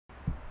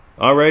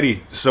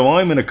Alrighty, so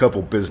I'm in a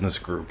couple business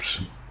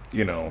groups,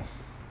 the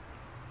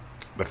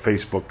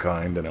Facebook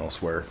kind and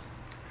elsewhere.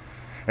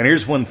 And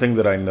here's one thing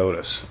that I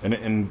notice,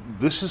 and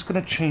this is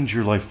going to change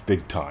your life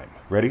big time.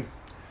 Ready?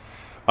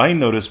 I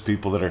notice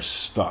people that are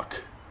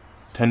stuck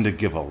tend to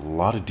give a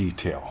lot of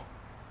detail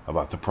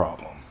about the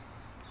problem.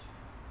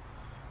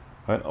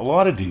 Right? A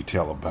lot of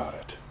detail about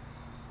it.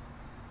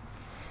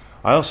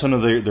 I also know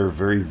they're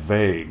very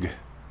vague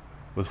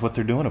with what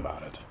they're doing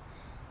about it.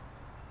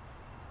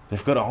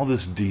 They've got all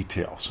this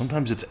detail.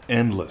 Sometimes it's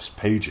endless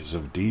pages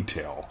of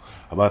detail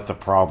about the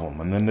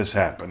problem, and then this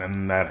happened, and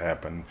then that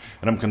happened,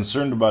 and I'm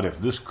concerned about if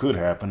this could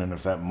happen and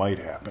if that might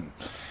happen.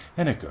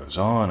 And it goes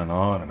on and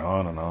on and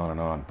on and on and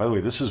on. By the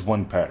way, this is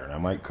one pattern. I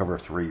might cover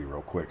 3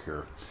 real quick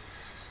here.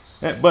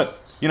 But,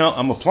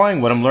 I'm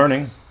applying what I'm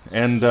learning,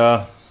 and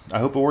I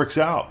hope it works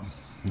out.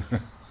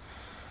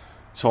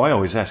 So I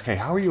always ask, hey,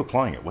 how are you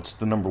applying it? What's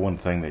the number one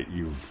thing that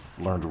you've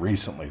learned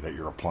recently that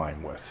you're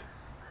applying with?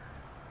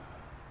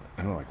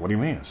 And they're like, what do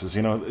you mean? I says,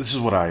 this is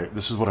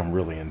what I'm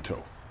really into.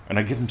 And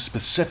I give them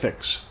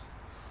specifics.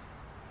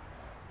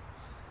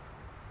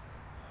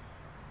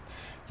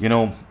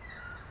 Here's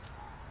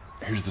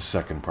the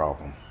second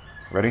problem.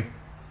 Ready?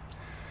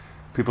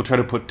 People try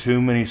to put too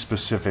many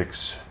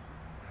specifics,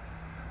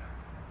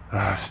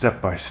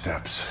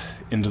 step-by-steps,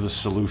 into the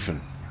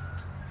solution.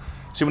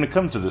 See, when it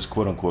comes to this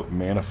quote-unquote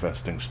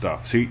manifesting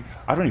stuff,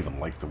 I don't even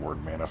like the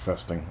word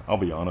manifesting. I'll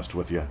be honest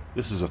with you.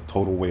 This is a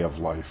total way of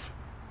life.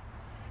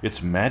 It's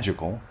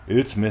magical,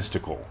 it's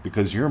mystical,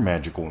 because you're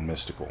magical and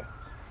mystical.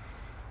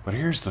 But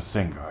here's the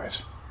thing,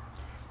 guys.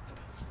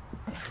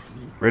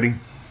 Ready?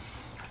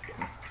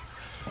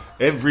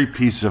 Every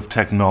piece of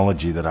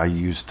technology that I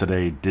use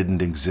today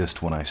didn't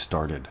exist when I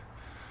started.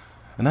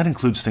 And that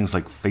includes things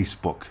like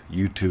Facebook,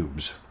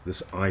 YouTubes,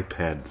 this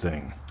iPad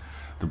thing,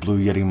 the Blue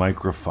Yeti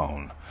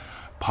microphone,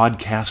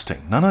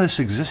 podcasting. None of this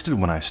existed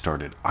when I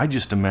started. I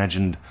just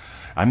imagined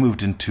I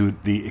moved into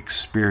the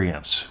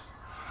experience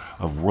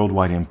of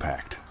worldwide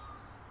impact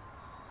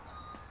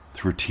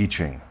through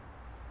teaching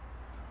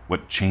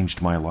what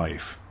changed my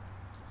life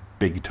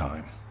big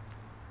time.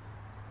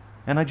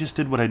 And I just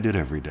did what I did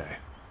every day.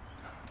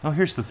 Now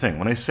here's the thing.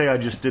 When I say I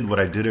just did what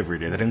I did every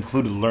day, that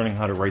included learning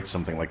how to write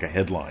something like a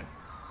headline.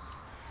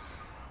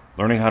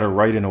 Learning how to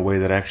write in a way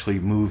that actually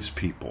moves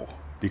people.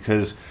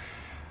 Because,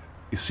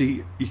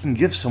 you can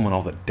give someone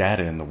all the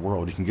data in the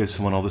world. You can give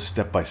someone all the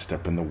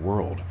step-by-step in the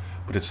world.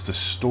 But it's the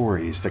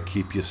stories that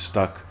keep you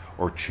stuck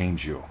or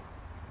change you.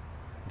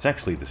 It's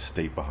actually the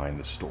state behind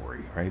the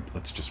story, right?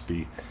 Let's just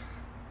be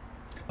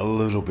a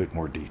little bit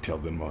more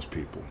detailed than most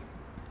people.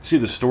 See,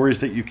 the stories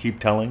that you keep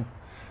telling,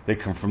 they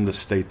come from the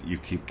state that you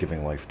keep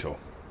giving life to.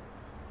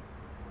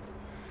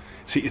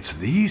 See, it's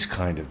these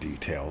kind of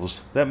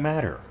details that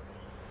matter.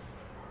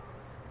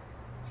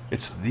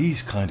 It's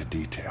these kind of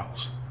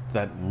details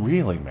that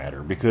really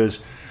matter,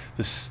 because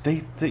the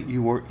state that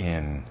you are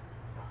in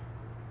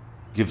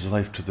gives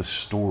life to the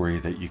story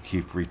that you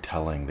keep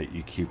retelling, that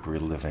you keep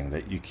reliving,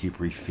 that you keep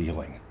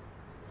refeeling,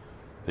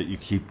 that you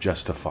keep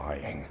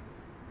justifying,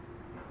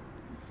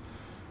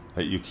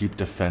 that you keep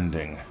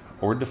defending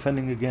or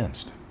defending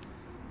against.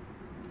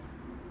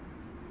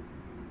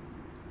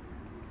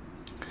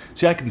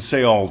 See, I can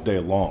say all day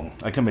long,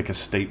 I can make a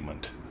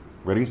statement.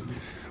 Ready?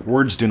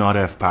 Words do not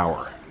have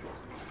power.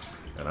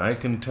 And I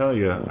can tell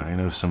you,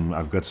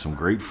 I've got some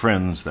great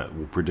friends that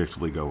will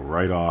predictably go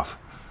right off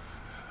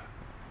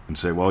and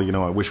say, well,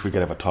 I wish we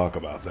could have a talk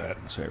about that.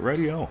 And say,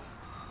 radio,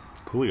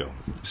 coolio.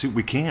 See,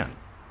 we can.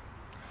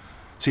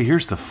 See,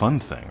 here's the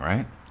fun thing,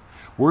 right?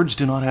 Words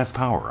do not have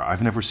power.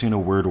 I've never seen a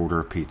word order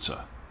a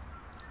pizza.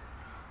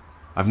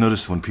 I've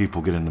noticed when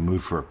people get in the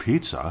mood for a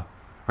pizza,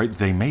 right,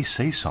 they may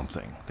say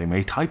something. They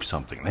may type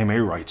something. They may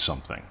write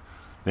something.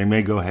 They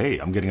may go, hey,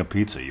 I'm getting a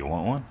pizza. You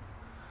want one?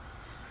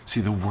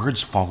 See, the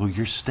words follow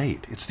your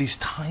state. It's these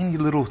tiny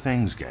little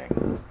things,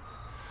 gang.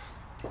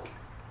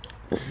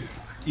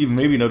 You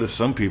maybe notice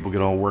some people get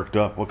all worked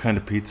up. What kind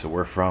of pizza?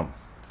 Where from?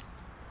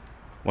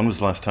 When was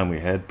the last time we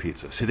had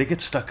pizza? See, they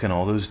get stuck in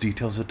all those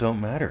details that don't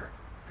matter.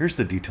 Here's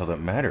the detail that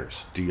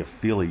matters. Do you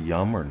feel a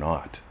yum or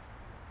not?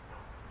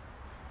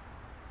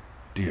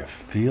 Do you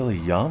feel a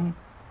yum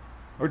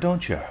or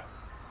don't you?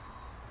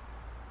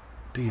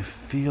 Do you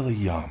feel a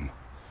yum?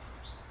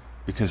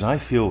 Because I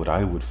feel what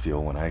I would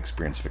feel when I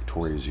experienced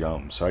Victoria's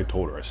yum. So I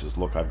told her, I says,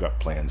 look, I've got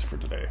plans for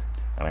today.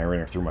 And I ran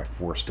her through my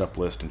 4-step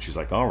list, and she's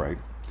like, all right.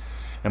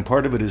 And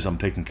part of it is I'm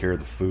taking care of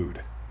the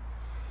food.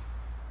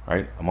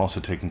 Right? I'm also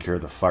taking care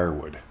of the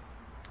firewood.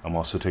 I'm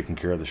also taking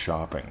care of the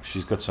shopping.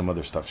 She's got some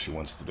other stuff she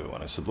wants to do.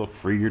 And I said, look,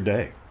 free your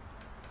day.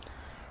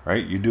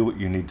 Right? You do what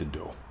you need to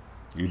do.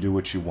 You do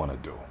what you want to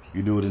do.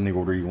 You do it in the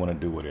order you want to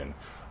do it in.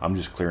 I'm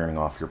just clearing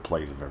off your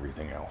plate of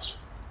everything else.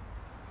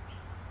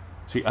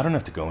 See, I don't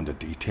have to go into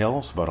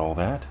details about all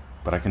that,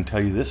 but I can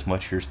tell you this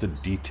much. Here's the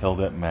detail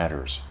that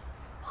matters.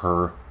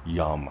 Her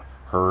yum,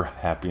 her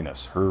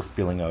happiness, her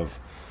feeling of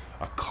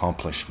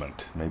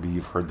accomplishment. Maybe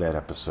you've heard that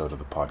episode of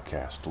the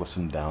podcast.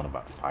 Listen down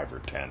about 5 or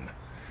 10.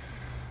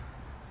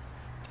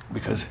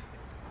 Because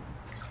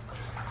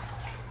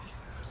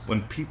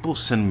When people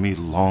send me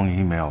long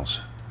emails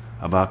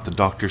about the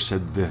doctor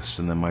said this,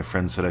 and then my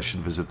friend said I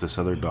should visit this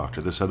other doctor.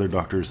 This other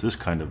doctor is this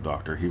kind of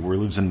doctor. He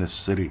lives in this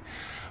city.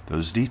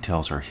 Those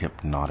details are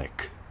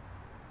hypnotic.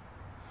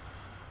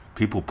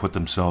 People put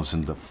themselves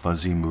into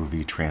fuzzy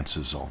movie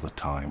trances all the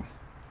time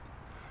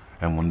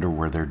and wonder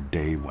where their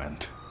day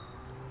went.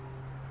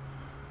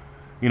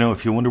 You know,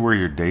 if you wonder where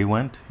your day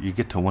went, you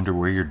get to wonder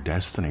where your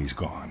destiny's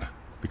gone.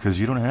 Because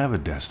you don't have a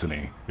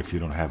destiny if you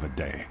don't have a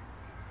day.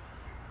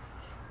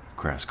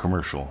 Crass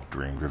commercial,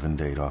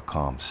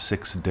 dreamdrivenday.com.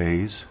 6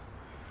 days.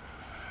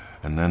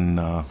 And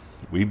then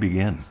we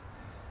begin.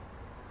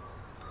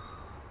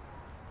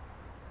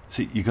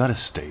 See, you got a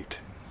state.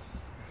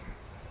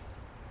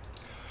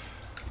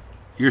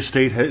 Your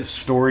state has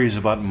stories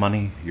about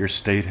money. Your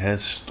state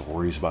has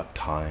stories about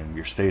time.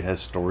 Your state has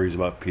stories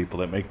about people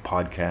that make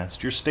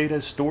podcasts. Your state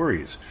has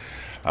stories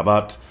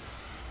about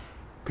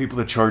people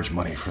that charge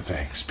money for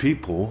things.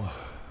 People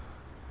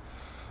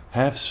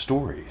have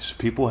stories.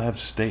 People have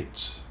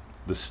states.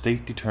 The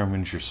state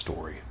determines your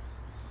story.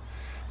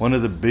 One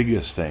of the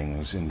biggest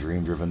things in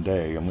Dream Driven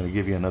Day, I'm going to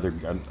give you another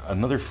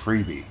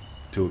freebie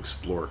to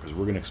explore, because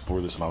we're going to explore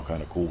this in all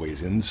kind of cool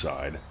ways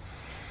inside.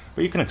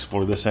 But you can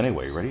explore this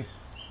anyway. Ready?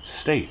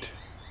 State.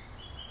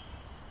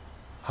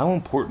 How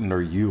important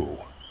are you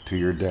to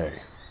your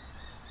day?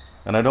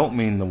 And I don't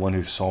mean the one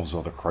who solves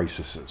all the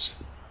crises.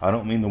 I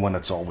don't mean the one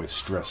that's always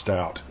stressed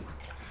out.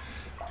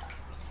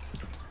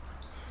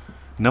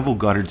 Neville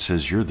Goddard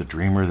says, you're the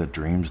dreamer that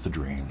dreams the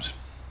dreams.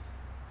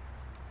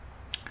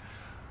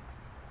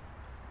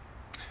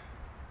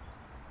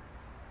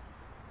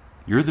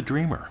 You're the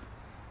dreamer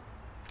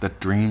that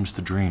dreams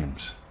the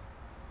dreams.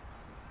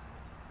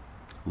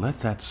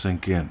 Let that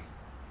sink in.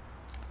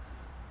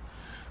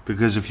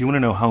 Because if you want to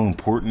know how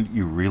important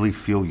you really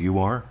feel you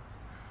are,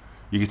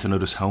 you get to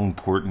notice how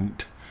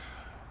important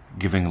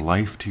giving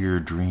life to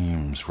your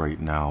dreams right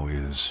now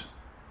is.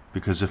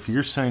 Because if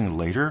you're saying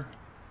later,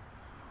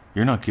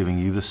 you're not giving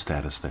you the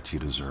status that you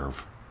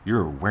deserve.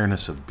 Your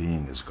awareness of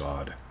being is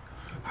God.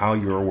 How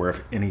you're aware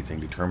of anything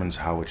determines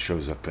how it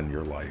shows up in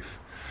your life.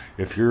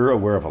 If you're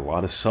aware of a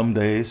lot of some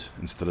days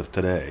instead of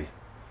today,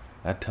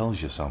 that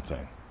tells you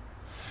something.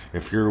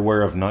 If you're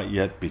aware of not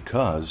yet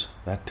because,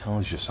 that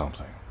tells you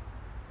something.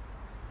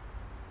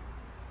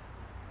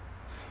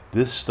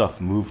 This stuff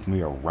moved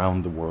me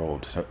around the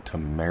world to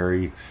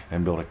marry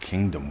and build a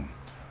kingdom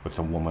with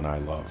the woman I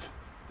love.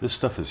 This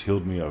stuff has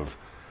healed me of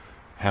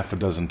half a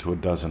dozen to a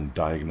dozen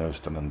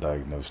diagnosed and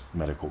undiagnosed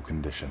medical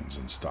conditions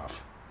and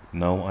stuff.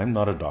 No, I'm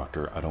not a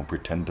doctor. I don't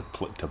pretend to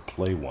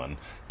play one.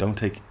 Don't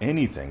take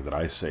anything that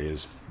I say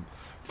as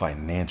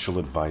financial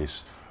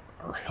advice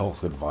or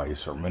health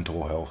advice or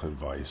mental health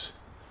advice.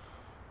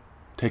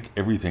 Take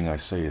everything I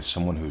say as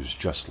someone who's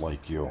just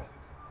like you.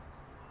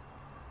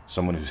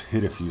 Someone who's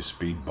hit a few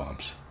speed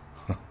bumps,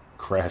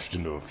 crashed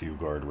into a few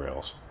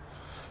guardrails.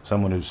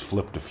 Someone who's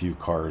flipped a few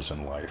cars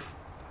in life.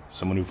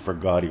 Someone who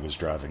forgot he was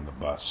driving the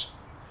bus.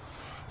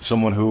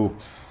 Someone who,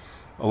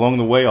 along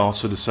the way,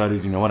 also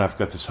decided, you know what, I've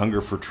got this hunger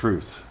for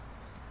truth.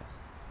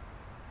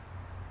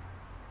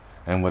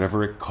 And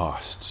whatever it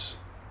costs.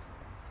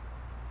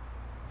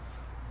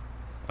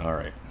 All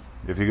right.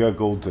 If you got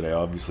gold today,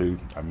 obviously,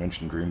 I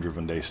mentioned Dream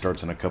Driven Day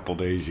starts in a couple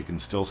days. You can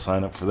still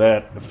sign up for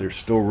that. If there's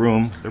still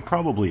room, there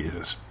probably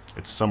is.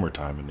 It's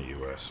summertime in the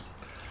U.S.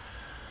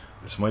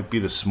 This might be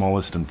the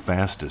smallest and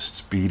fastest,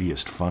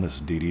 speediest,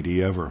 funnest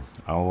DDD ever.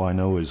 All I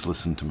know is,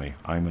 listen to me,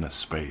 I'm in a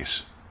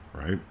space,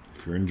 right?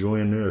 If you're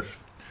enjoying this,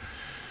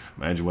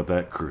 imagine what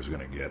that crew's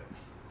going to get.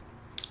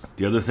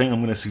 The other thing I'm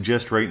going to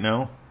suggest right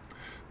now,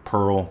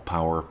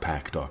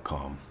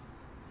 pearlpowerpack.com.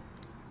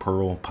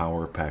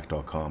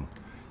 pearlpowerpack.com.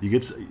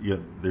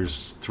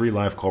 There's 3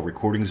 live call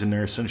recordings in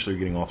there. Essentially, you're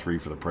getting all 3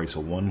 for the price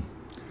of 1.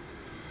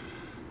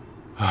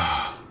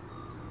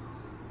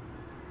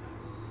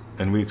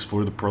 And we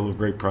explore the pearl of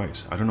great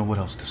price. I don't know what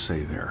else to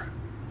say there.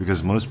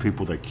 Because most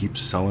people, they keep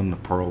selling the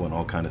pearl in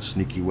all kind of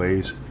sneaky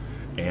ways.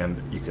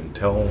 And you can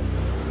tell.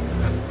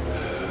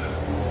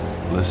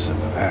 Listen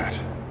to that.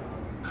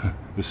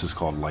 This is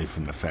called life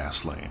in the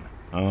fast lane.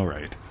 All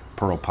right.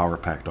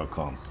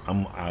 pearlpowerpack.com.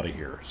 I'm out of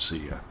here.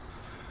 See ya.